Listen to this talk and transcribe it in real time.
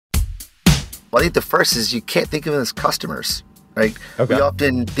Well, I think the first is you can't think of them as customers, right? Okay. We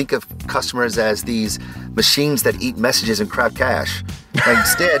often think of customers as these machines that eat messages and crowd cash. And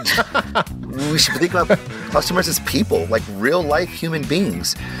instead, we should think about customers as people, like real life human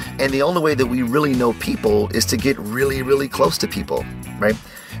beings. And the only way that we really know people is to get really, really close to people, right?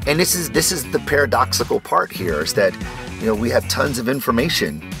 And this is the paradoxical part here is that, we have tons of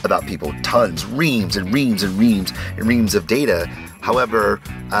information about people, tons, reams and reams and reams and reams of data. However,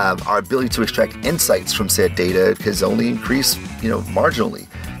 our ability to extract insights from said data has only increased, marginally.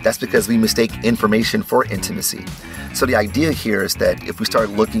 That's because we mistake information for intimacy. So the idea here is that if we start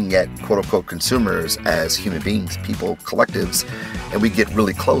looking at quote-unquote consumers as human beings, people, collectives, and we get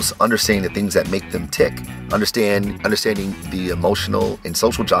really close, understanding the things that make them tick, understanding the emotional and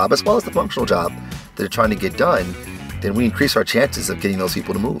social job as well as the functional job that they're trying to get done, then we increase our chances of getting those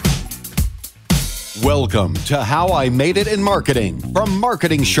people to move. Welcome to How I Made It in Marketing from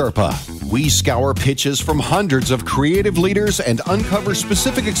Marketing Sherpa. We scour pitches from hundreds of creative leaders and uncover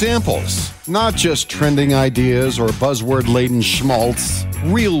specific examples. Not just trending ideas or buzzword-laden schmaltz.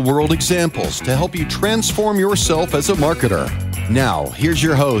 Real-world examples to help you transform yourself as a marketer. Now, here's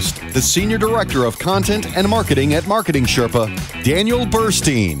your host, the Senior Director of Content and Marketing at Marketing Sherpa, Daniel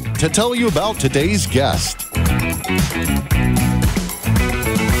Burstein, to tell you about today's guest.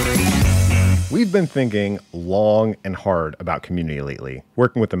 We've been thinking long and hard about community lately,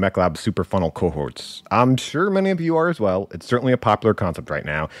 working with the MECLab Super Funnel cohorts. I'm sure many of you are as well. It's certainly a popular concept right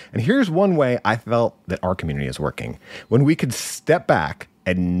now. And here's one way I felt that our community is working. When we could step back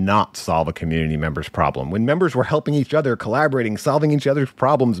and not solve a community member's problem. When members were helping each other, collaborating, solving each other's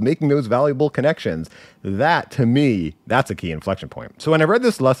problems, making those valuable connections. That, to me, that's a key inflection point. So when I read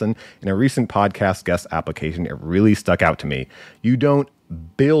this lesson in a recent podcast guest application, it really stuck out to me. You don't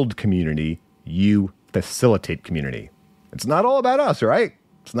build community, you facilitate community. It's not all about us, right?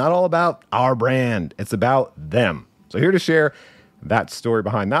 It's not all about our brand. It's about them. So here to share that story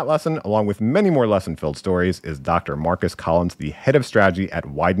behind that lesson, along with many more lesson-filled stories, is Dr. Marcus Collins, the head of strategy at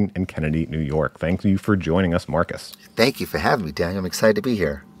Wieden Kennedy, New York. Thank you for joining us, Marcus. Thank you for having me, Daniel. I'm excited to be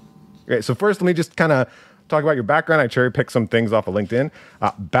here. Okay, so first, let me just kind of talk about your background. I cherry-picked some things off of LinkedIn.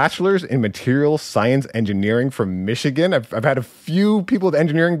 Bachelor's in Materials Science Engineering from Michigan. I've had a few people with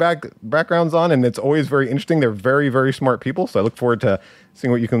engineering backgrounds on, and it's always very interesting. They're very, very smart people, so I look forward to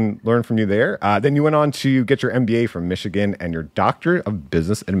seeing what you can learn from you there. Then you went on to get your MBA from Michigan and your Doctorate of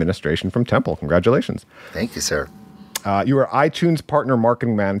Business Administration from Temple. Congratulations. Thank you, sir. You are iTunes Partner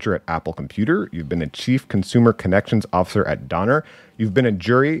Marketing Manager at Apple Computer. You've been a Chief Consumer Connections Officer at Donner. You've been a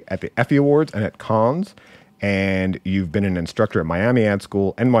jury at the Effie Awards and at Cons. And you've been an instructor at Miami Ad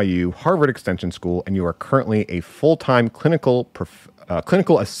School, NYU, Harvard Extension School, and you are currently a full-time clinical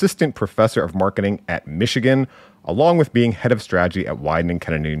assistant professor of marketing at Michigan, along with being head of strategy at Wieden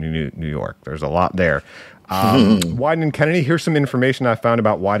Kennedy, New York. There's a lot there. Wieden Kennedy, here's some information I found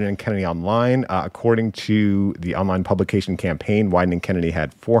about Wieden Kennedy online. According to the online publication Campaign, Wieden Kennedy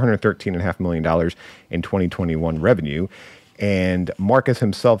had $413.5 million in 2021 revenue. And Marcus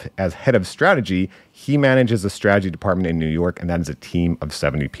himself, as head of strategy, he manages a strategy department in New York, and that is a team of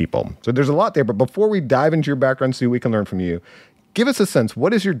 70 people. So there's a lot there. But before we dive into your background, see what we can learn from you, give us a sense.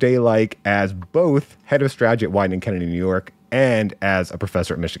 What is your day like as both head of strategy at Wieden Kennedy, New York, and as a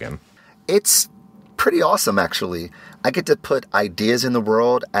professor at Michigan? It's pretty awesome, actually. I get to put ideas in the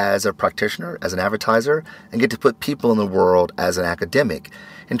world as a practitioner, as an advertiser, and get to put people in the world as an academic.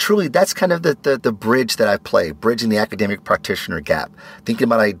 And truly, that's kind of the bridge that I play, bridging the academic practitioner gap, thinking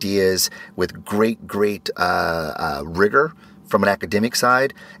about ideas with great rigor from an academic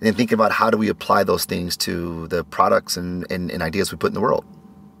side, and then thinking about how do we apply those things to the products and ideas we put in the world.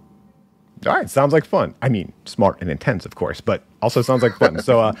 All right, sounds like fun. I mean, smart and intense, of course, but also sounds like fun.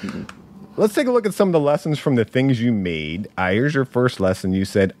 So let's take a look at some of the lessons from the things you made. Here's your first lesson. You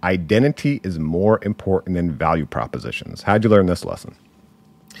said identity is more important than value propositions. How'd you learn this lesson?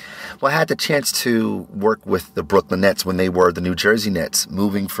 Well, I had the chance to work with the Brooklyn Nets when they were the New Jersey Nets,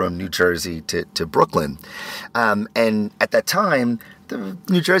 moving from New Jersey to Brooklyn. And at that time, the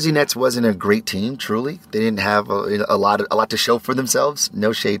New Jersey Nets wasn't a great team, truly. They didn't have a lot to show for themselves.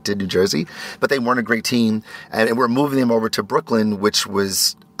 No shade to New Jersey, but they weren't a great team. And we're moving them over to Brooklyn, which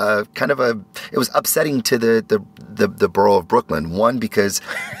was it was upsetting to the borough of Brooklyn. One, because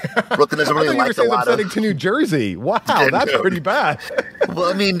Brooklyn doesn't really like a lot upsetting to New Jersey. Wow, that's pretty bad. Well,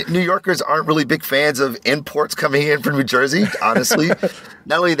 I mean, New Yorkers aren't really big fans of imports coming in from New Jersey, honestly.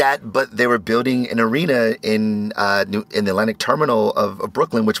 Not only that, but they were building an arena in the Atlantic Terminal of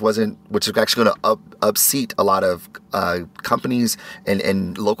Brooklyn, which was actually going to upseat a lot of companies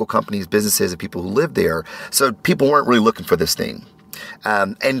and local companies, businesses, and people who lived there. So people weren't really looking for this thing.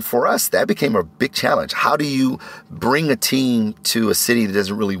 And for us, that became a big challenge. How do you bring a team to a city that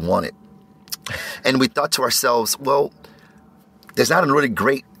doesn't really want it? And we thought to ourselves, well, there's not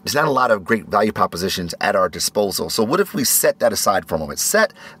a lot of great value propositions at our disposal. So what if we set that aside for a moment?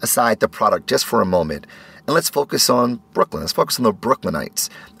 Set aside the product just for a moment. And let's focus on Brooklyn. Let's focus on the Brooklynites.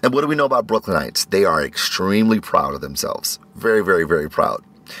 And what do we know about Brooklynites? They are extremely proud of themselves. Very, very, very proud.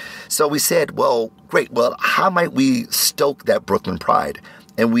 So we said, well, great. Well, how might we stoke that Brooklyn pride?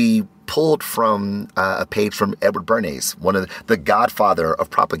 And we pulled from a page from Edward Bernays, one of the godfather of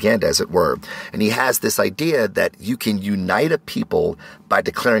propaganda, as it were. And he has this idea that you can unite a people by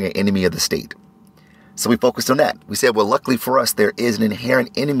declaring an enemy of the state. So we focused on that. We said, well, luckily for us, there is an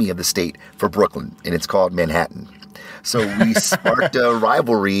inherent enemy of the state for Brooklyn, and it's called Manhattan. So we sparked a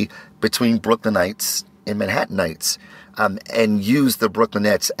rivalry between Brooklynites and Manhattanites, and used the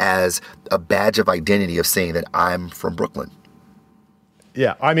Brooklynettes as a badge of identity of saying that I'm from Brooklyn.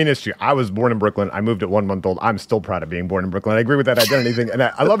 Yeah, I mean, it's true. I was born in Brooklyn. I moved at 1 month old. I'm still proud of being born in Brooklyn. I agree with that identity thing. And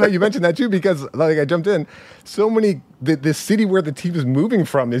I love how you mentioned that, too, because like I jumped in. So many, the city where the team is moving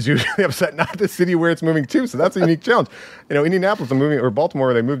from is usually upset, not the city where it's moving to. So that's a unique challenge. You know, Indianapolis, or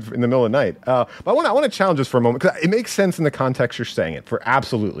Baltimore, they moved in the middle of the night. But I want to challenge this for a moment, because it makes sense in the context you're saying it, for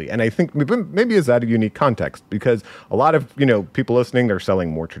absolutely. And I think maybe is that a unique context, because a lot of, people listening, they're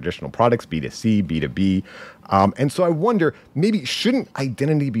selling more traditional products, B2C, B2B. And so I wonder, maybe shouldn't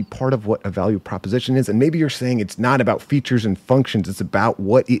identity be part of what a value proposition is? And maybe you're saying it's not about features and functions. It's about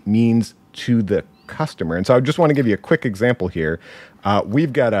what it means to the customer. And so I just want to give you a quick example here.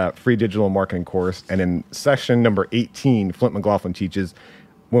 We've got a free digital marketing course. And in session number 18, Flint McLaughlin teaches,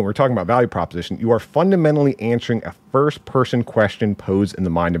 when we're talking about value proposition, you are fundamentally answering a first-person question posed in the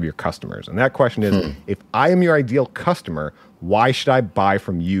mind of your customers. And that question is, if I am your ideal customer, why should I buy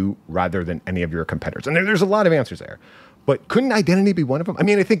from you rather than any of your competitors? And there's a lot of answers there. But couldn't identity be one of them? I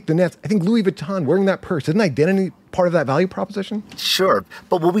mean, I think Louis Vuitton wearing that purse, isn't identity part of that value proposition? Sure.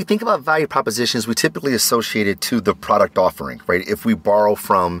 But when we think about value propositions, we typically associate it to the product offering, right? If we borrow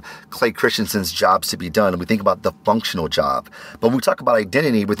from Clay Christensen's Jobs to Be Done, we think about the functional job. But when we talk about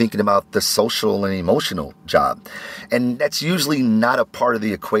identity, we're thinking about the social and emotional job. And that's usually not a part of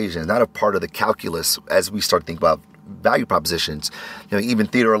the equation, not a part of the calculus as we start thinking about value propositions. Even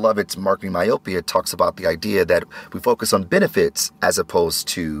Theodore Lovett's Marketing Myopia talks about the idea that we focus on benefits as opposed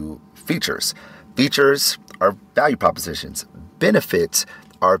to features. Features are value propositions. Benefits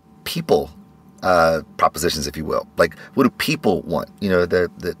are people propositions, if you will. Like, what do people want?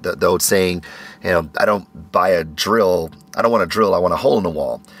 The old saying, I don't buy a drill. I don't want a drill. I want a hole in the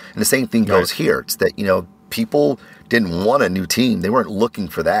wall. And the same thing goes here. It's that, people didn't want a new team. They weren't looking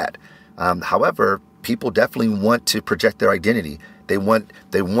for that. However, people definitely want to project their identity. They want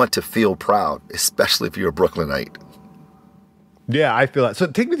to feel proud, especially if you're a Brooklynite. Yeah, I feel that. So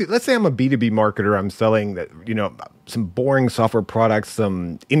take me through, let's say I'm a B2B marketer. I'm selling that, some boring software products,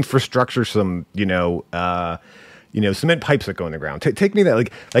 some infrastructure, some, cement pipes that go in the ground. Take me that,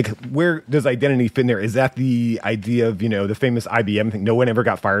 like where does identity fit in there? Is that the idea of, the famous IBM thing? No one ever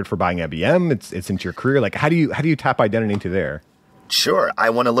got fired for buying IBM. It's into your career. Like, how do you tap identity into there? Sure. I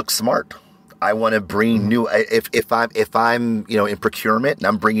want to look smart. I want to bring new, if I'm, in procurement and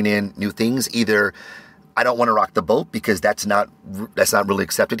I'm bringing in new things, either I don't want to rock the boat because that's not really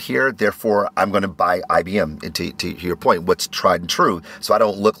accepted here. Therefore, I'm going to buy IBM. And to your point, what's tried and true. So I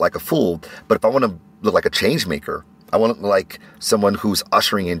don't look like a fool. But if I want to look like a change maker, I want to look like someone who's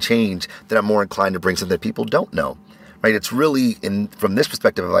ushering in change, then I'm more inclined to bring something that people don't know, right? It's really, from this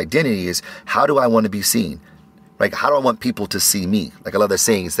perspective of identity, is how do I want to be seen? Like, how do I want people to see me? Like, I love that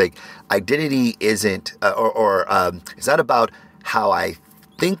saying. It's like, identity isn't, it's not about how I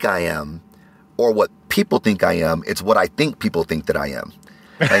think I am or what people think I am. It's what I think people think that I am.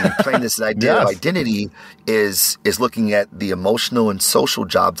 And playing this idea of identity is looking at the emotional and social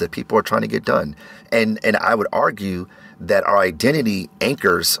jobs that people are trying to get done. And I would argue that our identity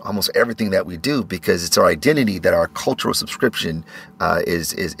anchors almost everything that we do, because it's our identity that our cultural subscription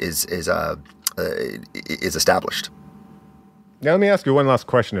is established. Now, let me ask you one last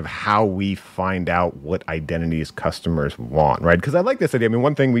question of how we find out what identities customers want, right? Because I like this idea. I mean,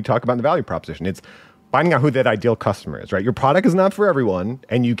 one thing we talk about in the value proposition, it's finding out who that ideal customer is, right? Your product is not for everyone,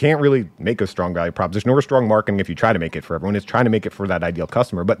 and you can't really make a strong value proposition or a strong marketing if you try to make it for everyone. It's trying to make it for that ideal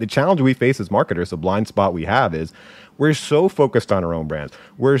customer. But the challenge we face as marketers, the blind spot we have, is we're so focused on our own brands.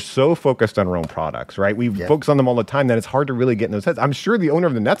 We're so focused on our own products, right? We focus on them all the time that it's hard to really get in those heads. I'm sure the owner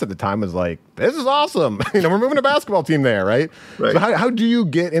of the Nets at the time was like, this is awesome. We're moving a basketball team there, right? So how do you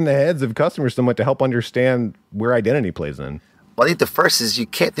get in the heads of customers somewhat to help understand where identity plays in? Well, I think the first is you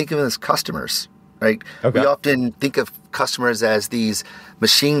can't think of them as customers. right? Okay. We often think of customers as these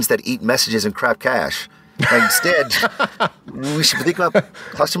machines that eat messages and crap cash. And instead, we should think about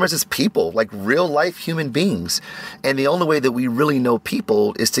customers as people, like real life human beings. And the only way that we really know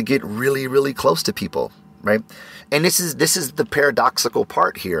people is to get really, really close to people, right? And this is the paradoxical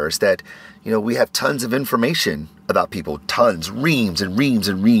part here, is that, we have tons of information about people, tons, reams and reams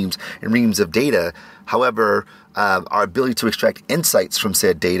and reams and reams of data. However, our ability to extract insights from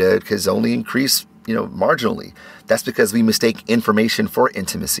said data has only increased, marginally. That's because we mistake information for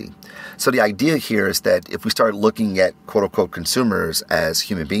intimacy. So the idea here is that if we start looking at quote unquote consumers as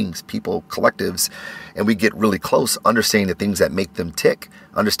human beings, people, collectives, and we get really close, understanding the things that make them tick,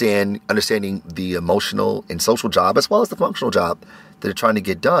 understanding the emotional and social job as well as the functional job that they're trying to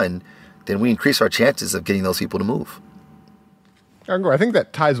get done, then we increase our chances of getting those people to move. I think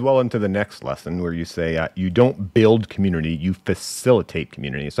that ties well into the next lesson where you say you don't build community, you facilitate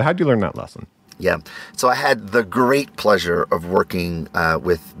community. So how did you learn that lesson? Yeah. So I had the great pleasure of working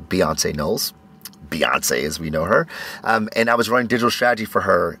with Beyonce Knowles, Beyonce as we know her, and I was running digital strategy for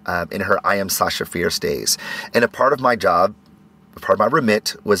her in her I Am Sasha Fierce days. And a part of my job, a part of my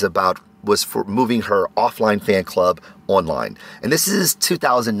remit was for moving her offline fan club online. And this is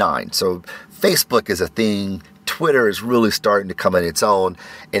 2009. So Facebook is a thing. Twitter is really starting to come on its own.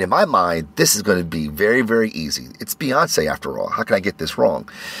 And in my mind, this is going to be very, very easy. It's Beyonce after all. How can I get this wrong?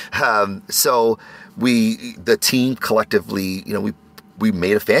 So the team collectively, we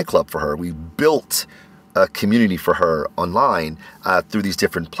made a fan club for her. We built a community for her online through these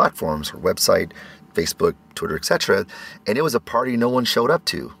different platforms, her website, Facebook, Twitter, etc. And it was a party no one showed up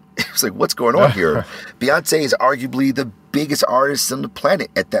to. It was like, what's going on here? Beyonce is arguably the biggest artist on the planet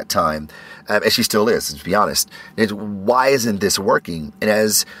at that time, and she still is, to be honest. Why isn't this working? And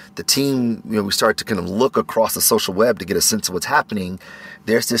as the team, we start to kind of look across the social web to get a sense of what's happening,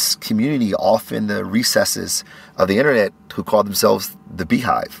 there's this community off in the recesses of the internet who call themselves the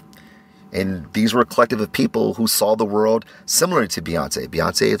Beehive. And these were a collective of people who saw the world similar to Beyonce.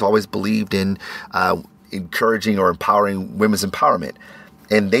 Beyonce has always believed in encouraging or empowering women's empowerment.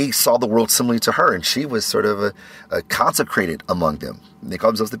 And they saw the world similarly to her, and she was sort of a consecrated among them. They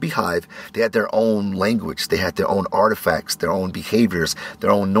called themselves the Beehive. They had their own language. They had their own artifacts, their own behaviors,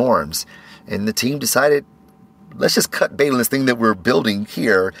 their own norms. And the team decided, let's just cut bait on this thing that we're building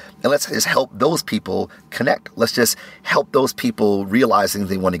here, and let's just help those people connect. Let's just help those people realize things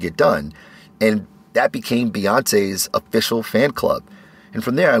they want to get done. And that became Beyonce's official fan club. And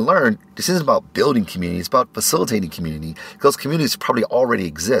from there, I learned this isn't about building community. It's about facilitating community. Because communities probably already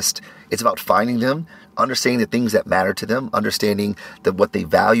exist. It's about finding them, understanding the things that matter to them, understanding what they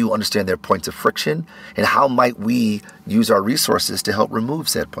value, understand their points of friction, and how might we use our resources to help remove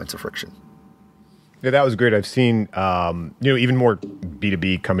said points of friction. Yeah, that was great. I've seen, even more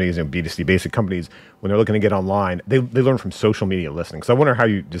B2B companies and B2C basic companies, when they're looking to get online, they learn from social media listening. So I wonder how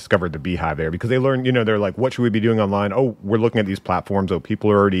you discovered the Beehive there, because they learn, they're like, what should we be doing online? Oh, we're looking at these platforms. Oh,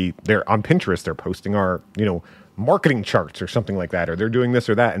 people are already there on Pinterest. They're posting our, marketing charts or something like that, or they're doing this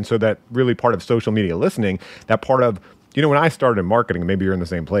or that. And so that really part of social media listening, that part of, when I started in marketing, maybe you're in the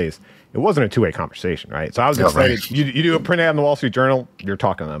same place, it wasn't a two-way conversation, right? So I was excited. Right. You do a print ad in the Wall Street Journal, you're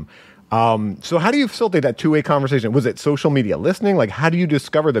talking to them. So how do you facilitate that two-way conversation? Was it social media listening? Like, how do you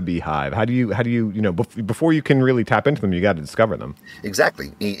discover the Beehive? How do you, before you can really tap into them, you got to discover them.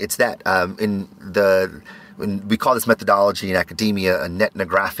 Exactly. It's that, when we call this methodology in academia, a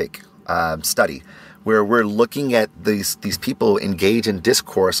netnographic, study, where we're looking at these people engage in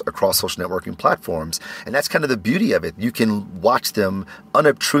discourse across social networking platforms. And that's kind of the beauty of it. You can watch them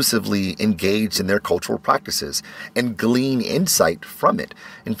unobtrusively engage in their cultural practices and glean insight from it.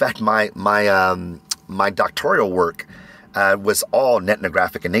 In fact, my doctoral work was all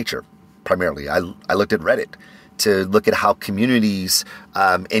netnographic in nature, primarily. I looked at Reddit to look at how communities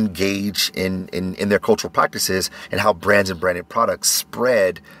engage in their cultural practices and how brands and branded products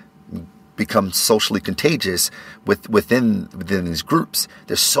become socially contagious within these groups.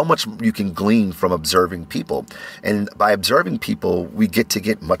 There's so much you can glean from observing people. And by observing people, we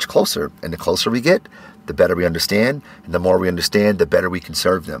get much closer. And the closer we get, the better we understand. And the more we understand, the better we can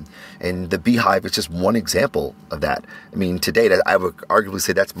serve them. And the Beehive is just one example of that. I mean, to date, I would arguably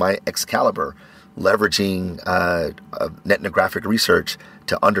say that's my Excalibur, leveraging ethnographic research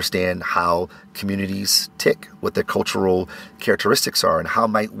to understand how communities tick, what their cultural characteristics are, and how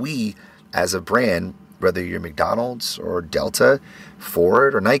might we, as a brand, whether you're McDonald's or Delta,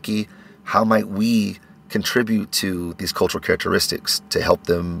 Ford or Nike, how might we contribute to these cultural characteristics to help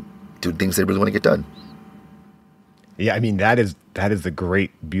them do things they really want to get done? Yeah, I mean, that is the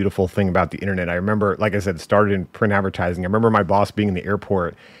great, beautiful thing about the internet. I remember, like I said, it started in print advertising. I remember my boss being in the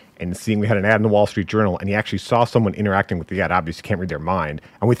airport, and seeing we had an ad in the Wall Street Journal, and he actually saw someone interacting with the ad. Obviously, can't read their mind,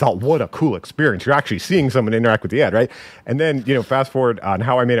 and we thought, what a cool experience! You're actually seeing someone interact with the ad, right? And then, fast forward on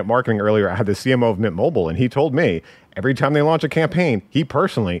How I Made It Marketing earlier, I had the CMO of Mint Mobile, and he told me every time they launch a campaign, he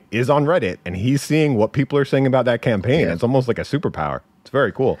personally is on Reddit, and he's seeing what people are saying about that campaign. Yeah. It's almost like a superpower. It's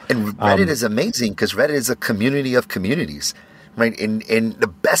very cool. And Reddit is amazing because Reddit is a community of communities. Right, and the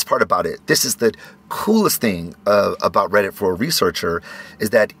best part about it, this is the coolest thing about Reddit for a researcher, is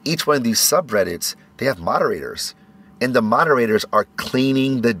that each one of these subreddits, they have moderators, and the moderators are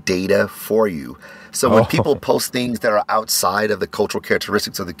cleaning the data for you. So when people post things that are outside of the cultural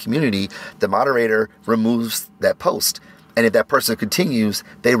characteristics of the community, the moderator removes that post. And if that person continues,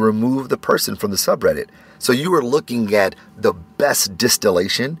 they remove the person from the subreddit. So you are looking at the best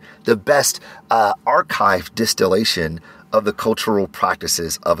distillation, the best archived distillation of the cultural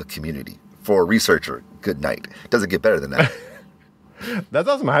practices of a community. For a researcher, good night. Doesn't get better than that. That's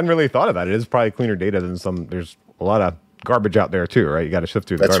awesome. I hadn't really thought of that. It is probably cleaner data than some. There's a lot of garbage out there too, right? You got to sift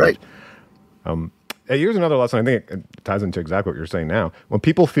through the garbage. That's right. Here's another lesson. I think it ties into exactly what you're saying now. When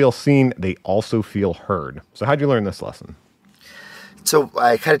people feel seen, they also feel heard. So how'd you learn this lesson? So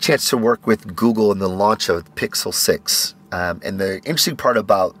I had a chance to work with Google in the launch of Pixel 6. And the interesting part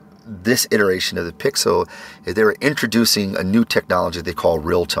about this iteration of the Pixel is they were introducing a new technology they call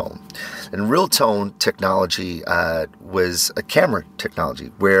real tone. And real tone technology was a camera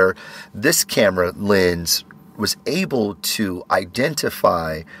technology where this camera lens was able to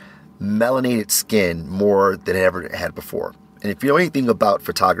identify melanated skin more than it ever had before. And if you know anything about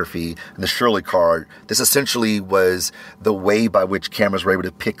photography and the Shirley card, this essentially was the way by which cameras were able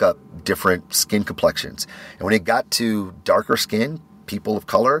to pick up different skin complexions. And when it got to darker skin, people of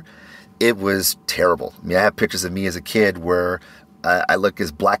color, it was terrible. I mean, I have pictures of me as a kid where I look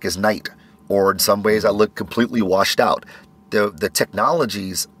as black as night, or in some ways I look completely washed out. The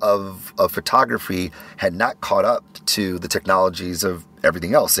technologies of photography had not caught up to the technologies of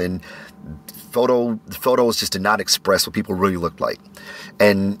everything else. And photos just did not express what people really looked like.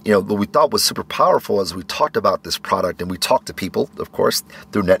 And, what we thought was super powerful as we talked about this product, and we talked to people, of course,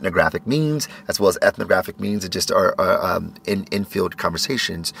 through ethnographic means, as well as ethnographic means, and just our in-field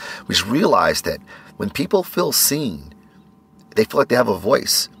conversations, we just realized that when people feel seen, they feel like they have a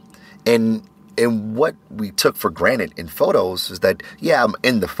voice. And what we took for granted in photos is that, yeah, I'm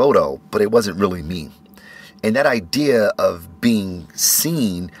in the photo, but it wasn't really me. And that idea of being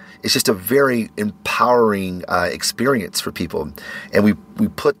seen is just a very empowering experience for people. And we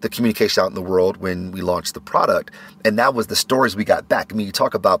put the communication out in the world when we launched the product, and that was the stories we got back. I mean, you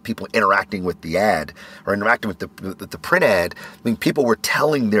talk about people interacting with the ad or interacting with the print ad. I mean, people were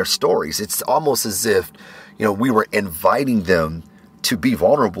telling their stories. It's almost as if, we were inviting them to be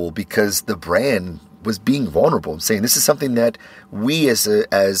vulnerable because the brand was being vulnerable, saying this is something that we as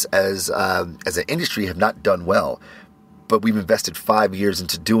an industry have not done well. But we've invested 5 years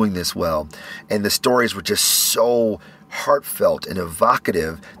into doing this well. And the stories were just so heartfelt and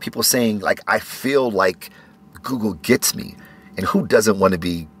evocative. People saying, like, I feel like Google gets me. And who doesn't want to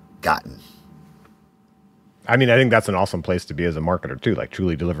be gotten? I mean, I think that's an awesome place to be as a marketer, too, like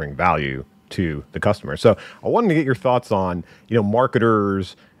truly delivering value to the customer. So I wanted to get your thoughts on,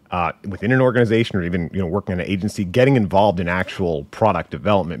 marketers within an organization or even, working in an agency, getting involved in actual product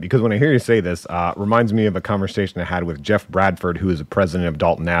development. Because when I hear you say this, reminds me of a conversation I had with Jeff Bradford, who is the president of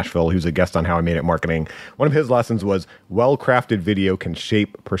Dalton Nashville, who's a guest on How I Made It Marketing. One of his lessons was well-crafted video can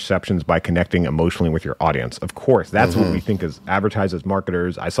shape perceptions by connecting emotionally with your audience. Of course, that's what we think as advertisers,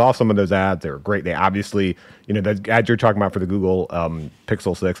 marketers. I saw some of those ads. They were great. They obviously, the ads you're talking about for the Google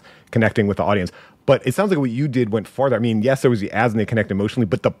Pixel 6, connecting with the audience. But it sounds like what you did went farther. I mean, yes, there was the ads and they connect emotionally,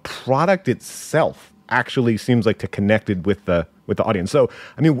 but the product itself actually seems like to connected with the audience. So,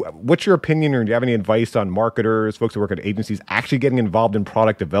 I mean, what's your opinion, or do you have any advice on marketers, folks who work at agencies, actually getting involved in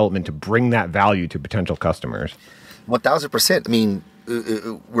product development to bring that value to potential customers? 1,000%. I mean,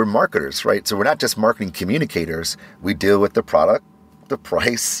 we're marketers, right? So we're not just marketing communicators. We deal with the product, the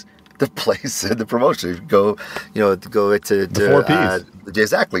price, the place, and the promotion. Go to the 4 Ps.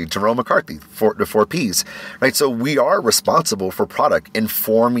 Exactly, Jerome McCarthy, the 4 Ps, right? So we are responsible for product,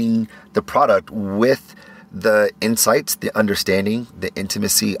 informing the product with the insights, the understanding, the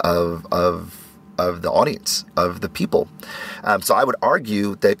intimacy of the audience, of the people. So I would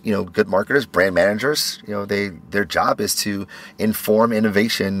argue that, good marketers, brand managers, their job is to inform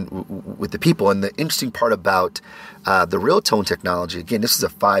innovation with the people. And the interesting part about the real tone technology, again, this is a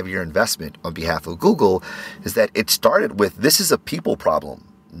 5-year investment on behalf of Google, is that it started with, this is a people problem,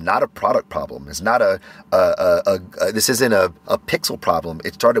 not a product problem. It's not this isn't a pixel problem.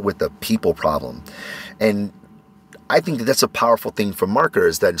 It started with a people problem. And I think that that's a powerful thing for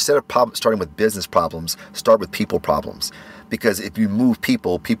marketers, that instead of starting with business problems, start with people problems. Because if you move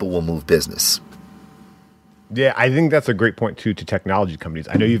people, people will move business. Yeah, I think that's a great point, too, to technology companies.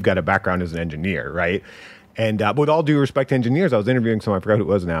 I know you've got a background as an engineer, right? And with all due respect to engineers, I was interviewing someone, I forgot who it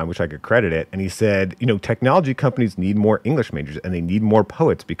was now, I wish I could credit it. And he said, technology companies need more English majors and they need more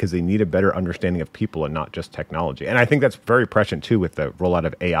poets because they need a better understanding of people and not just technology. And I think that's very prescient, too, with the rollout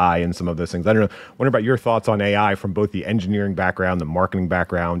of AI and some of those things. I don't know, wonder about your thoughts on AI from both the engineering background, the marketing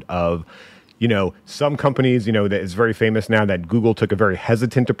background of, some companies, that is very famous now that Google took a very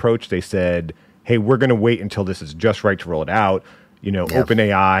hesitant approach. They said, hey, we're going to wait until this is just right to roll it out.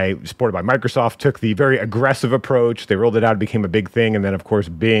 OpenAI, supported by Microsoft, took the very aggressive approach. They rolled it out, it became a big thing. And then, of course,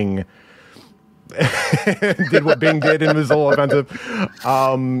 Bing did what Bing did and was a little offensive.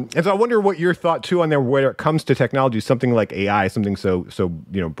 And so I wonder what your thought, too, on there, where it comes to technology, something like AI, something so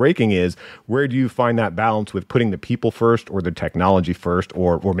breaking is, where do you find that balance with putting the people first or the technology first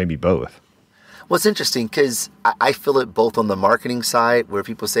or maybe both? Well, it's interesting because I feel it both on the marketing side, where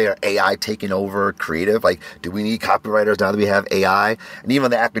people say, are AI taking over creative? Like, do we need copywriters now that we have AI? And even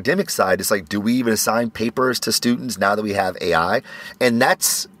on the academic side, it's like, do we even assign papers to students now that we have AI? And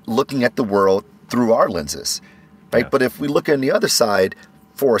that's looking at the world through our lenses, right? Yeah. But if we look on the other side,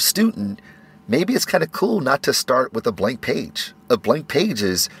 for a student, maybe it's kind of cool not to start with a blank page. A blank page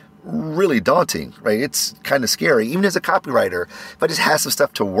is really daunting, right? It's kind of scary. Even as a copywriter, if I just have some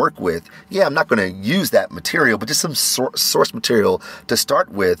stuff to work with, I'm not going to use that material, but just some source material to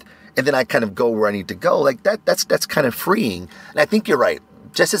start with, and then I kind of go where I need to go. Like that's kind of freeing. And I think you're right.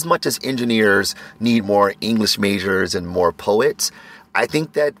 Just as much as engineers need more English majors and more poets, I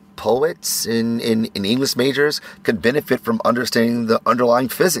think that poets in English majors could benefit from understanding the underlying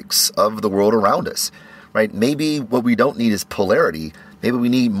physics of the world around us, right? Maybe what we don't need is polarity. Maybe we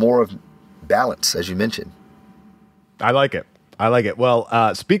need more of balance, as you mentioned. I like it.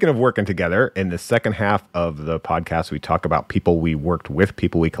 Well, speaking of working together, in the second half of the podcast, we talk about people we worked with,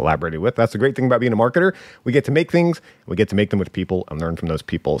 people we collaborated with. That's the great thing about being a marketer. We get to make things, we get to make them with people and learn from those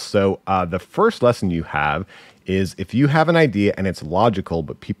people. So the first lesson you have is if you have an idea and it's logical,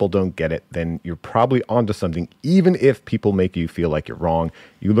 but people don't get it, then you're probably onto something, even if people make you feel like you're wrong.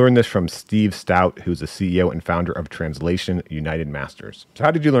 You learned this from Steve Stout, who's the CEO and founder of Translation United Masters. So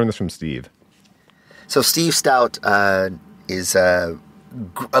how did you learn this from Steve? So Steve Stout is a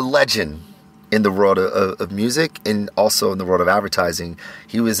legend in the world of music and also in the world of advertising.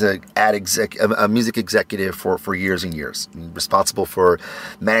 He was a music executive for years and years, responsible for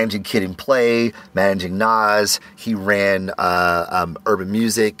managing Kid and Play, managing Nas. He ran urban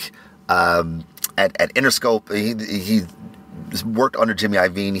music at Interscope. He worked under Jimmy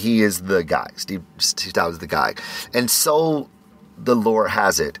Iovine. He is the guy. Steve Stout is the guy. And so the lore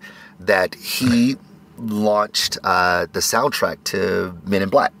has it that he launched the soundtrack to Men in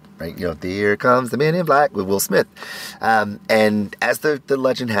Black. Right, here comes the Men in Black with Will Smith, and as the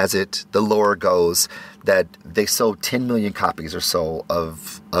legend has it, the lore goes that they sold 10 million copies or so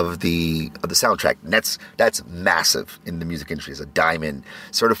of the soundtrack. And that's massive in the music industry. It's a diamond,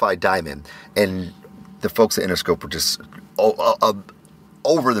 certified diamond, and the folks at Interscope were just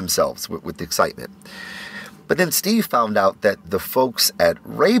over themselves with the excitement. But then Steve found out that the folks at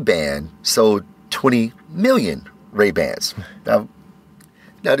Ray-Ban sold 20 million Ray-Bans.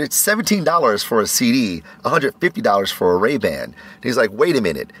 Now, it's $17 for a CD, $150 for a Ray-Ban. And he's like, wait a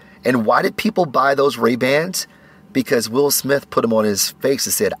minute. And why did people buy those Ray-Bans? Because Will Smith put them on his face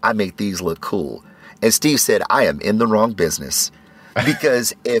and said, I make these look cool. And Steve said, I am in the wrong business.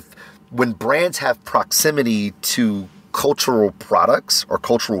 Because when brands have proximity to cultural products or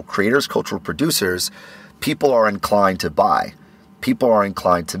cultural creators, cultural producers, people are inclined to buy. People are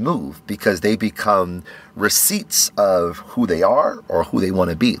inclined to move because they become receipts of who they are or who they want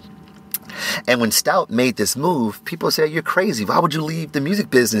to be. And when Stout made this move, people say, you're crazy. Why would you leave the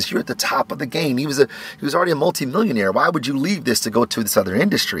music business? You're at the top of the game. He was already a multimillionaire. Why would you leave this to go to this other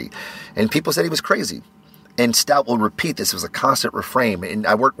industry? And people said he was crazy. And Stout will repeat this. It was a constant refrain. And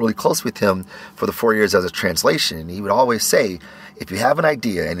I worked really close with him for the 4 years as a translation. And he would always say, if you have an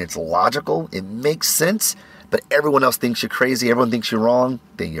idea and it's logical, it makes sense, but everyone else thinks you're crazy, everyone thinks you're wrong,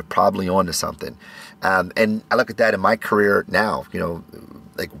 then you're probably onto something. And I look at that in my career now,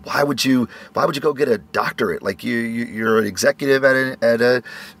 like why would you go get a doctorate? Like you're an executive at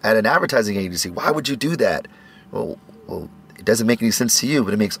an advertising agency. Why would you do that? Well, it doesn't make any sense to you,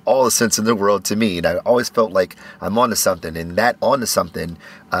 but it makes all the sense in the world to me. And I always felt like I'm onto something, and that onto something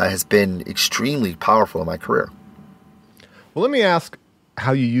has been extremely powerful in my career. Well, let me ask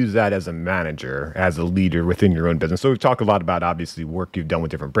how you use that as a manager, as a leader within your own business. So we've talked a lot about, obviously, work you've done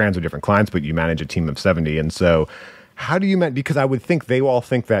with different brands, with different clients, but you manage a team of 70. And so How do you because I would think they all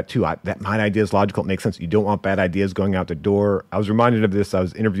think that too. That my idea is logical. It makes sense. You don't want bad ideas going out the door. I was reminded of this. I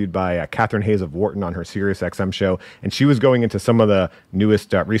was interviewed by Catherine Hayes of Wharton on her Sirius XM show, and she was going into some of the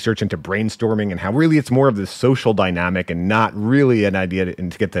newest research into brainstorming and how really it's more of this social dynamic and not really an idea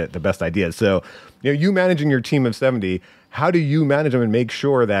to get the best ideas. So, you managing your team of 70, how do you manage them and make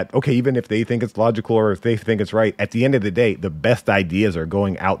sure that, okay, even if they think it's logical or if they think it's right, at the end of the day, the best ideas are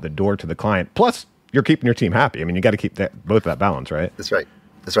going out the door to the client. Plus, you're keeping your team happy. I mean, you got to keep both that balance, right? That's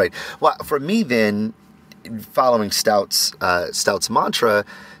right. Well, for me then, following Stout's mantra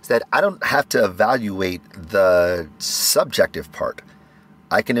is that I don't have to evaluate the subjective part.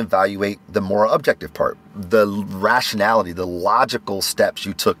 I can evaluate the more objective part, the rationality, the logical steps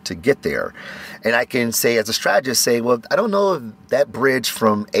you took to get there. And I can say, as a strategist, well, I don't know if that bridge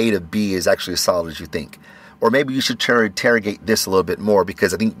from A to B is actually as solid as you think. Or maybe you should interrogate this a little bit more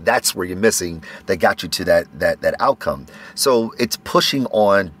because I think that's where you're missing that got you to that outcome. So it's pushing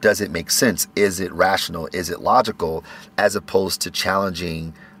on, does it make sense? Is it rational? Is it logical? As opposed to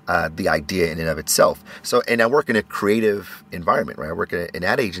challenging the idea in and of itself. So, and I work in a creative environment, right? I work in an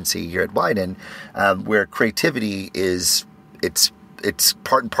ad agency here at Wieden, where creativity it's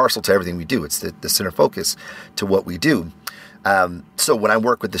part and parcel to everything we do. It's the center focus to what we do. So when I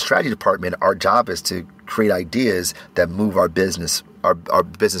work with the strategy department, our job is to create ideas that move our business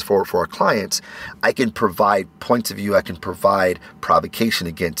forward for our clients. I can provide points of view. I can provide provocation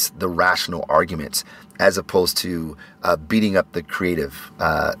against the rational arguments as opposed to beating up the creative,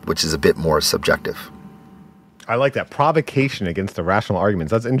 which is a bit more subjective. I like that. Provocation against the rational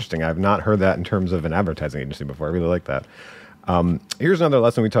arguments. That's interesting. I've not heard that in terms of an advertising agency before. I really like that. Here's another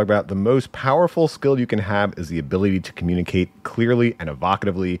lesson we talk about. The most powerful skill you can have is the ability to communicate clearly and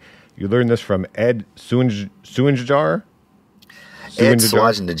evocatively. You learned this from Ed Suinjar? Ed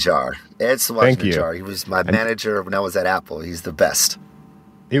Swajinajar. Thank you. He was my manager when I was at Apple. He's the best.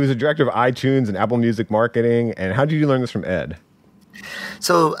 He was a director of iTunes and Apple Music marketing. And how did you learn this from Ed?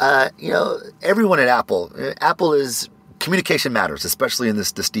 So, everyone at Apple is communication matters, especially in the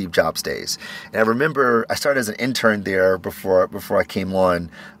Steve Jobs days. And I remember I started as an intern there before I came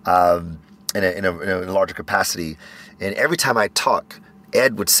on in a larger capacity. And every time I talk,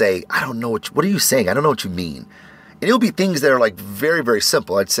 Ed would say, "I don't know what are you saying? I don't know what you mean." And it'll be things that are like very, very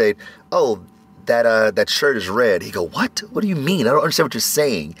simple. I'd say, "Oh, that shirt is red." He'd go, "What? What do you mean? I don't understand what you're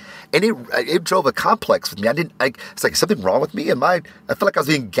saying." And it drove a complex with me. It's like, something wrong with me? I felt like I was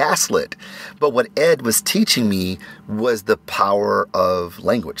being gaslit. But what Ed was teaching me was the power of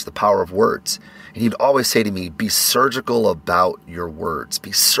language, the power of words. And he'd always say to me, be surgical about your words.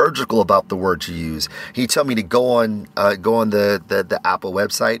 Be surgical about the words you use. He'd tell me to go on the Apple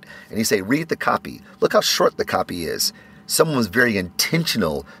website, and he'd say, read the copy. Look how short the copy is. Someone was very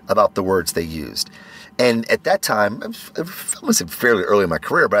intentional about the words they used. And at that time, I was fairly early in my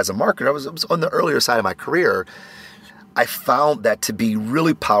career, but as a marketer, I was on the earlier side of my career. I found that to be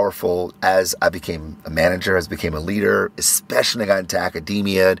really powerful as I became a manager, as I became a leader, especially when I got into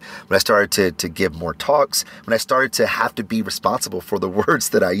academia, when I started to give more talks, when I started to have to be responsible for the words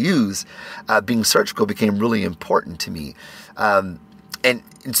that I use, being surgical became really important to me. And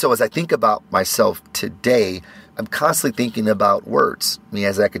so as I think about myself today, I'm constantly thinking about words. I mean,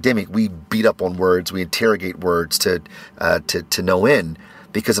 as an academic, we beat up on words, we interrogate words to no end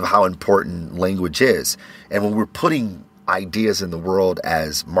because of how important language is. And when we're putting ideas in the world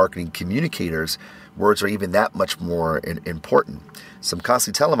as marketing communicators, words are even that much more important. So I'm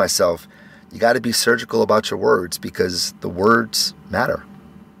constantly telling myself, you got to be surgical about your words because the words matter.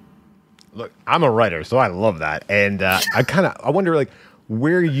 Look, I'm a writer, so I love that. And I wonder, like,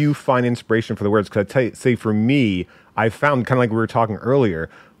 where you find inspiration for the words. Because say for me, I found, kind of like we were talking earlier,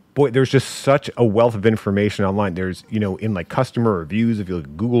 boy, there's just such a wealth of information online. There's, in like customer reviews, if you look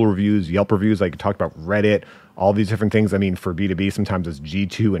at Google reviews, Yelp reviews, like you talked about Reddit, all these different things. I mean, for B2B, sometimes it's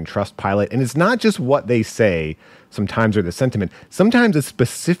G2 and Trustpilot. And it's not just what they say sometimes or the sentiment. Sometimes it's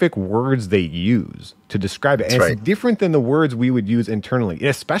specific words they use to describe it. And it's different than the words we would use internally,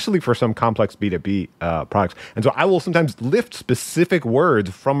 especially for some complex B2B products. And so I will sometimes lift specific words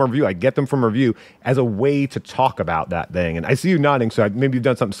from a review. I get them from a review as a way to talk about that thing. And I see you nodding, so maybe you've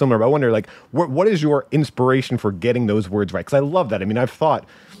done something similar. But I wonder, like, what is your inspiration for getting those words right? Because I love that. I mean, I've thought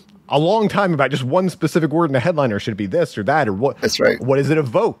a long time about just one specific word in a headline, or should it be this or that, or what? That's right. What does it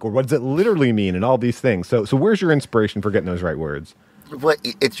evoke, or what does it literally mean, and all these things. So where's your inspiration for getting those right words? Well,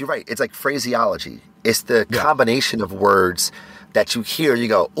 you're right. It's like phraseology. It's the combination of words that you hear, you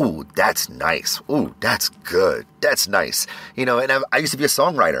go, ooh, that's nice. Ooh, that's good. That's nice. And I used to be a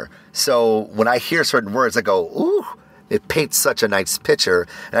songwriter. So when I hear certain words, I go, ooh, It paints such a nice picture.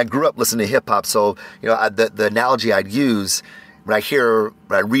 And I grew up listening to hip hop, so the analogy I'd use when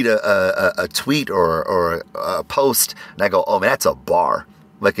I read a tweet or a post, and I go, oh man, that's a bar.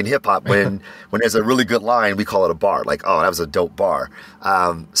 Like in hip hop, when there's a really good line, we call it a bar. Like, oh, that was a dope bar.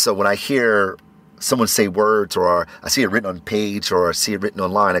 So when I hear someone say words, or I see it written on page, or I see it written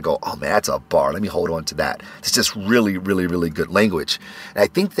online, I go, oh man, that's a bar. Let me hold on to that. It's just really, really, really good language. And I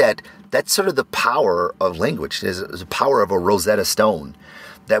think that's sort of the power of language. There's the power of a Rosetta Stone,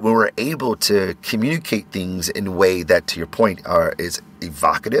 that when we're able to communicate things in a way that, to your point, is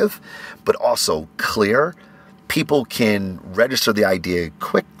evocative, but also clear, people can register the idea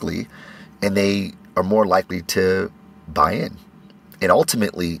quickly, and they are more likely to buy in. And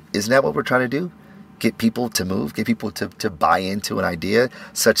ultimately, isn't that what we're trying to do? Get people to move, get people to buy into an idea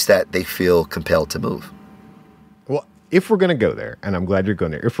such that they feel compelled to move. Well, if we're going to go there, and I'm glad you're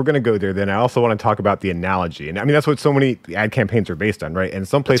going there, if we're going to go there, then I also want to talk about the analogy. And I mean, that's what so many ad campaigns are based on, right? And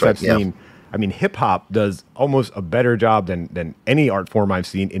someplace I've seen, I mean, hip hop does almost a better job than any art form I've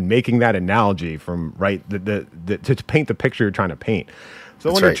seen in making that analogy from, right, to paint the picture you're trying to paint. So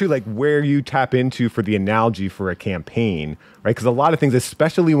I wonder, too, like where you tap into for the analogy for a campaign, right? Because a lot of things,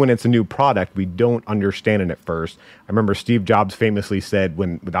 especially when it's a new product, we don't understand it at first. I remember Steve Jobs famously said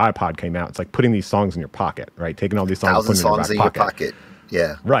when the iPod came out, it's like putting these songs in your pocket, right? Taking all these songs, putting them in your back pocket.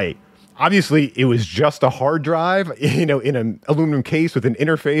 Yeah. Right. Obviously, it was just a hard drive, in an aluminum case with an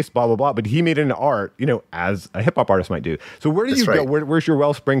interface, blah, blah, blah. But he made it into art, as a hip hop artist might do. So where do you go? Where's your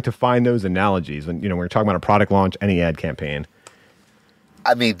wellspring to find those analogies? When, when you're talking about a product launch, any ad campaign?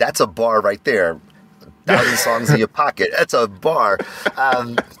 I mean, that's a bar right there. 1,000 songs in your pocket. That's a bar.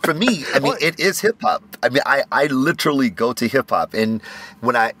 For me, I mean, it is hip hop. I mean, I literally go to hip hop, and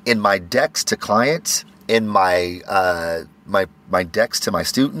in my decks to clients, in my decks to my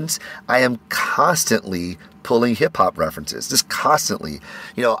students, I am constantly pulling hip hop references, just constantly.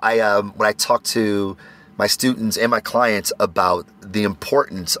 When I talk to my students and my clients about the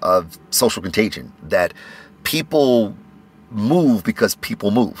importance of social contagion, that people move because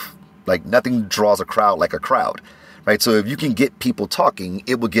people move. Like nothing draws a crowd like a crowd, right? So if you can get people talking,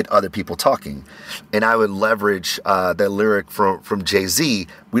 it will get other people talking. And I would leverage that lyric from Jay-Z,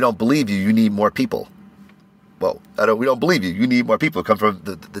 "We don't believe you, you need more people." Well, we don't believe you, you need more people. Come from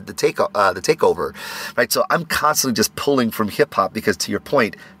the takeover, right? So I'm constantly just pulling from hip hop because, to your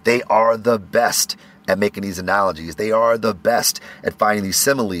point, they are the best at making these analogies. They are the best at finding these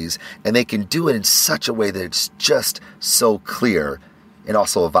similes, and they can do it in such a way that it's just so clear and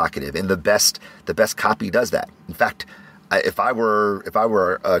also evocative. And the best copy does that. In fact, if I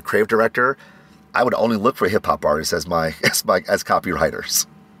were a creative director, I would only look for hip hop artists as copywriters.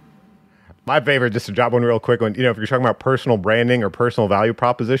 My favorite, just to drop one real quick one, if you're talking about personal branding or personal value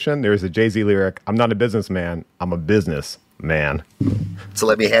proposition, there's a Jay-Z lyric, "I'm not a businessman, I'm a businessman." So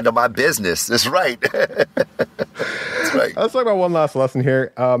let me handle my business. That's right. That's right. Let's talk about one last lesson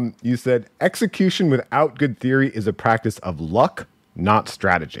here. You said, execution without good theory is a practice of luck, not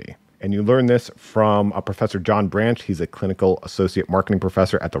strategy. And you learned this from Professor John Branch. He's a clinical associate marketing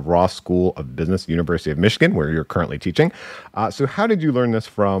professor at the Ross School of Business, University of Michigan, where you're currently teaching. So how did you learn this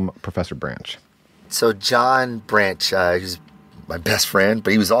from Professor Branch? So John Branch, he's my best friend,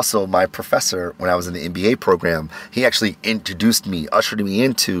 but he was also my professor when I was in the MBA program. He actually ushered me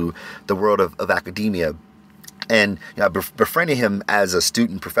into the world of academia. And I befriended him as a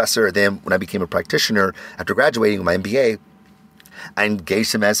student professor. Then when I became a practitioner after graduating with my MBA, I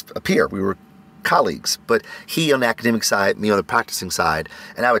engaged him as a peer. We were colleagues, but he on the academic side, me on the practicing side.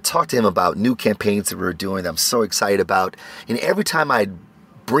 And I would talk to him about new campaigns that we were doing that I'm so excited about. And every time I'd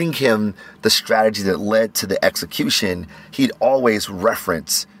bring him the strategy that led to the execution, he'd always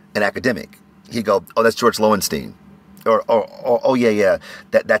reference an academic. He'd go, "Oh, that's George Lowenstein," or "Oh yeah,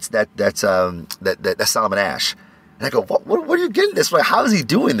 that's Solomon Asch." And I go, "What are you getting this from? How is he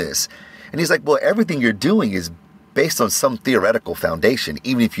doing this?" And he's like, "Well, everything you're doing is based on some theoretical foundation,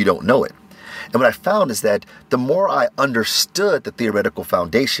 even if you don't know it." And what I found is that the more I understood the theoretical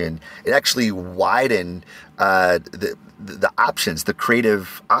foundation, it actually widened the options, the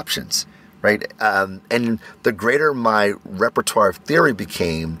creative options, right? And the greater my repertoire of theory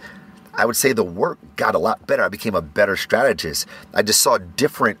became, I would say the work got a lot better. I became a better strategist. I saw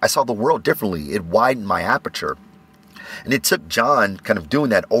the world differently. It widened my aperture. And it took John kind of doing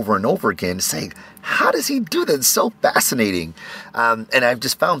that over and over again, saying, how does he do that? It's so fascinating. And I've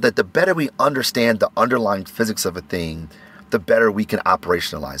just found that the better we understand the underlying physics of a thing, the better we can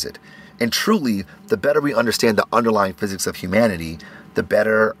operationalize it. And truly, the better we understand the underlying physics of humanity, the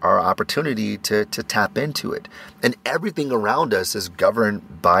better our opportunity to tap into it. And everything around us is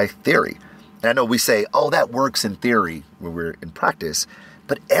governed by theory. And I know we say, oh, that works in theory when we're in practice,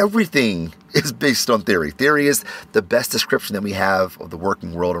 but everything is based on theory. Theory is the best description that we have of the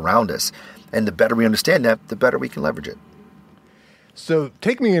working world around us. And the better we understand that, the better we can leverage it. So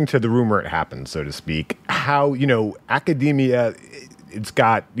take me into the room where it happens, so to speak. How, academia, it's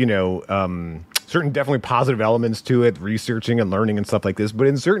got, certain definitely positive elements to it, researching and learning and stuff like this. But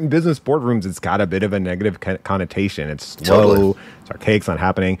in certain business boardrooms, it's got a bit of a negative connotation. It's slow, Totally. It's archaic, it's not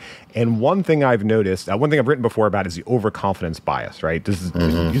happening. And one thing I've noticed, one thing I've written before about is the overconfidence bias, right? This is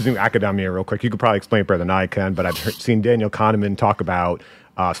using academia real quick. You could probably explain it better than I can, but I've seen Daniel Kahneman talk about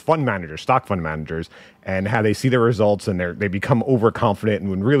fund managers, stock fund managers, and how they see their results and they become overconfident, and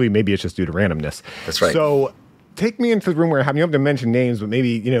when really maybe it's just due to randomness. That's right. So take me into the room where you don't have to mention names, but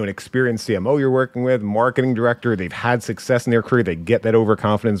maybe, an experienced CMO you're working with, marketing director, they've had success in their career, they get that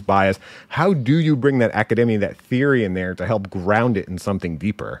overconfidence bias. How do you bring that academia, that theory in there to help ground it in something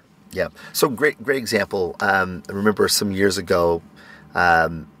deeper? Yeah. So great example. I remember some years ago,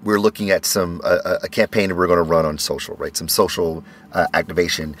 we were looking at a campaign that we were going to run on social, right? Some social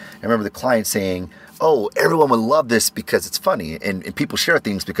activation. I remember the client saying, oh, everyone would love this because it's funny, and people share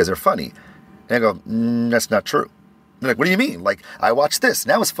things because they're funny. And I go, that's not true. They're like, what do you mean? Like, I watched this, and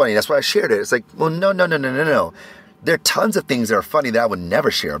that was funny. That's why I shared it. It's like, well, no. There are tons of things that are funny that I would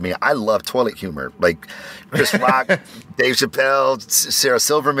never share. I mean, I love toilet humor, like Chris Rock, Dave Chappelle, Sarah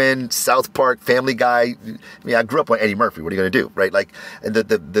Silverman, South Park, Family Guy. I mean, I grew up on Eddie Murphy. What are you going to do, right? Like, the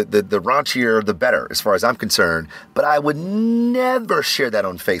raunchier, the better, as far as I'm concerned. But I would never share that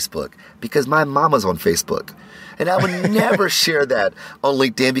on Facebook because my mama's on Facebook. And I would never share that on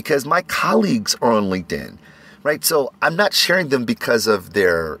LinkedIn because my colleagues are on LinkedIn. Right? So I'm not sharing them because of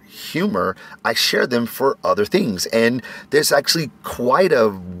their humor. I share them for other things. And there's actually quite a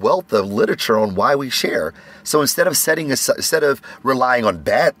wealth of literature on why we share. So instead of relying on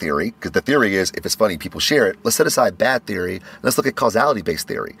bad theory, because the theory is if it's funny, people share it, let's set aside bad theory. Let's look at causality-based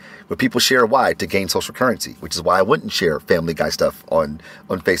theory, where people share why? To gain social currency, which is why I wouldn't share Family Guy stuff on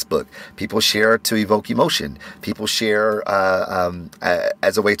Facebook. People share to evoke emotion. People share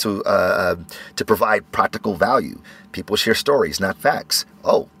as a way to provide practical value. People share stories, not facts.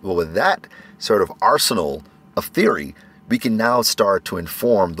 Oh, well, with that sort of arsenal of theory, we can now start to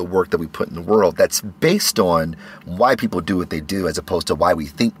inform the work that we put in the world that's based on why people do what they do as opposed to why we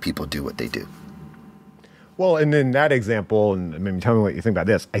think people do what they do. Well, and in that example, and maybe tell me what you think about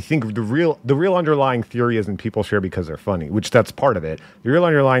this, I think the real underlying theory isn't people share because they're funny, which that's part of it. The real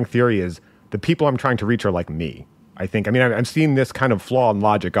underlying theory is the people I'm trying to reach are like me. I'm seeing this kind of flaw in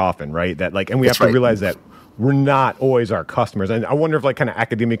logic often, right? That and we have to realize that we're not always our customers. And I wonder if kind of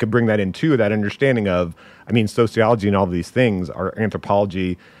academia could bring that in too, that understanding of, sociology and all of these things, our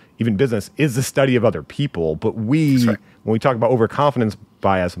anthropology, even business, is the study of other people. But when we talk about overconfidence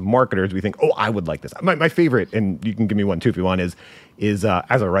bias, marketers, we think, oh, I would like this. My favorite, and you can give me one too if you want, is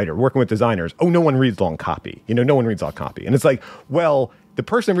as a writer, working with designers, oh, no one reads long copy. No one reads long copy. And it's like, well, the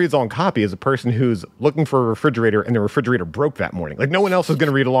person who reads long copy is a person who's looking for a refrigerator and the refrigerator broke that morning. Like, no one else is going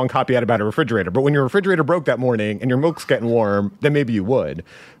to read a long copy out about a refrigerator. But when your refrigerator broke that morning and your milk's getting warm, then maybe you would.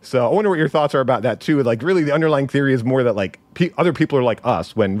 So I wonder what your thoughts are about that too. Like, really, the underlying theory is more that other people are like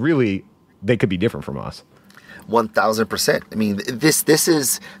us when really they could be different from us. 1,000%. I mean, this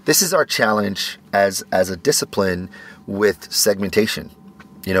is our challenge as a discipline with segmentation.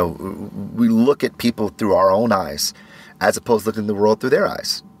 We look at people through our own eyes, as opposed to looking at the world through their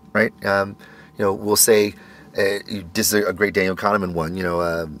eyes, right? We'll say, this is a great Daniel Kahneman one,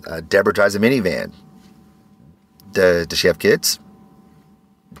 Deborah drives a minivan. Does she have kids?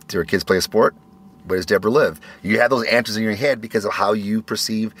 Do her kids play a sport? Where does Deborah live? You have those answers in your head because of how you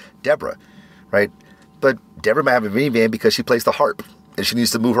perceive Deborah, right? But Deborah might have a minivan because she plays the harp and she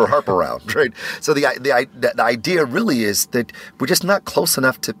needs to move her harp around, right? So the idea really is that we're just not close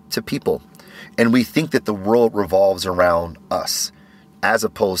enough to people. And we think that the world revolves around us, as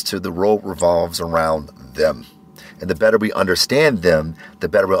opposed to the world revolves around them. And the better we understand them, the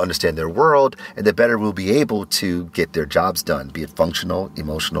better we'll understand their world, and the better we'll be able to get their jobs done, be it functional,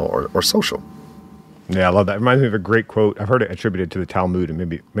 emotional, or social. Yeah, I love that. It reminds me of a great quote. I've heard it attributed to the Talmud and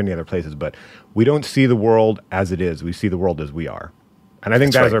maybe many other places, but we don't see the world as it is. We see the world as we are. And I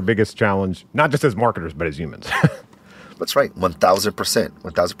think that is our biggest challenge, not just as marketers, but as humans. That's right, 1,000%.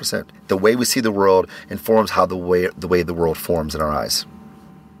 1,000%. The way we see the world informs how the way the world forms in our eyes.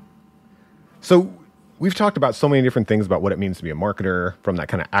 So we've talked about so many different things about what it means to be a marketer, from that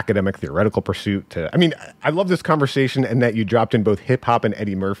kind of academic theoretical pursuit to, I mean, I love this conversation and that you dropped in both hip hop and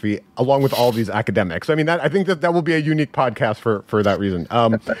Eddie Murphy along with all these academics. I mean, I think that will be a unique podcast for that reason.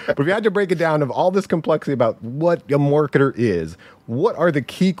 But if you had to break it down of all this complexity about what a marketer is, what are the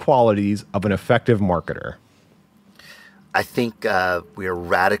key qualities of an effective marketer? I think we are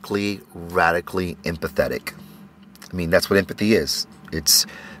radically empathetic. I mean, that's what empathy is. It's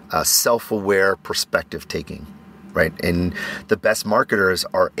self-aware perspective taking, right? And the best marketers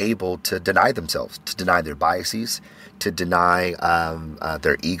are able to deny themselves, to deny their biases, to deny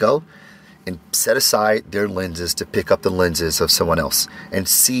their ego, and set aside their lenses to pick up the lenses of someone else and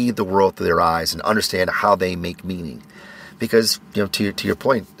see the world through their eyes and understand how they make meaning. Because, to your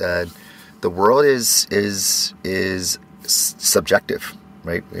point, the world is subjective,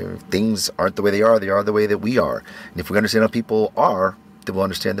 right? Things aren't the way they are the way that we are. And if we understand how people are, then we'll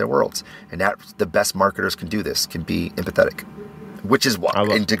understand their worlds. And that the best marketers can do this, can be empathetic. Which is why,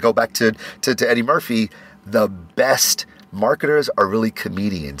 and to go back to Eddie Murphy, the best marketers are really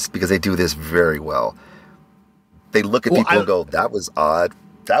comedians because they do this very well. They look at people and go, that was odd,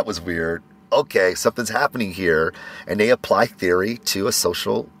 that was weird, okay, something's happening here. And they apply theory to a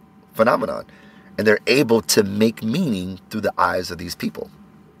social phenomenon. And they're able to make meaning through the eyes of these people.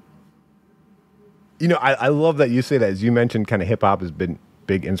 I love that you say that. As you mentioned, kind of hip hop has been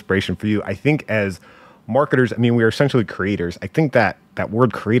big inspiration for you. I think as marketers, I mean, we are essentially creators. I think that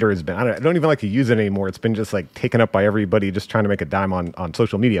word creator has been, I don't even like to use it anymore. It's been just like taken up by everybody just trying to make a dime on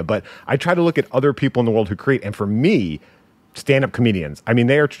social media. But I try to look at other people in the world who create. And for me, stand-up comedians, I mean,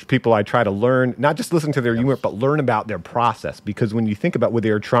 they are people I try to learn, not just listen to their humor, but learn about their process. Because when you think about what they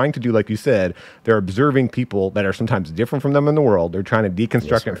are trying to do, like you said, they're observing people that are sometimes different from them in the world. They're trying to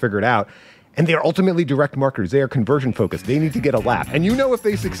deconstruct and figure it out. And they are ultimately direct marketers. They are conversion focused. They need to get a laugh. And you know if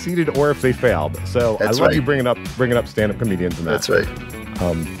they succeeded or if they failed. So I love you bringing up stand-up comedians and that. That's right.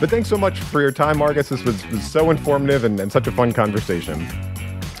 But thanks so much for your time, Marcus. This was so informative and such a fun conversation.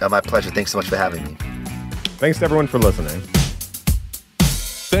 My pleasure. Thanks so much for having me. Thanks to everyone for listening.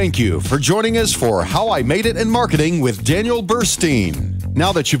 Thank you for joining us for How I Made It in Marketing with Daniel Burstein.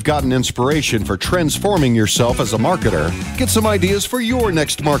 Now that you've gotten inspiration for transforming yourself as a marketer, get some ideas for your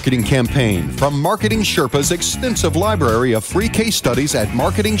next marketing campaign from Marketing Sherpa's extensive library of free case studies at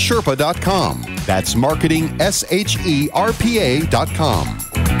marketingsherpa.com. That's marketing, SHERPA.com.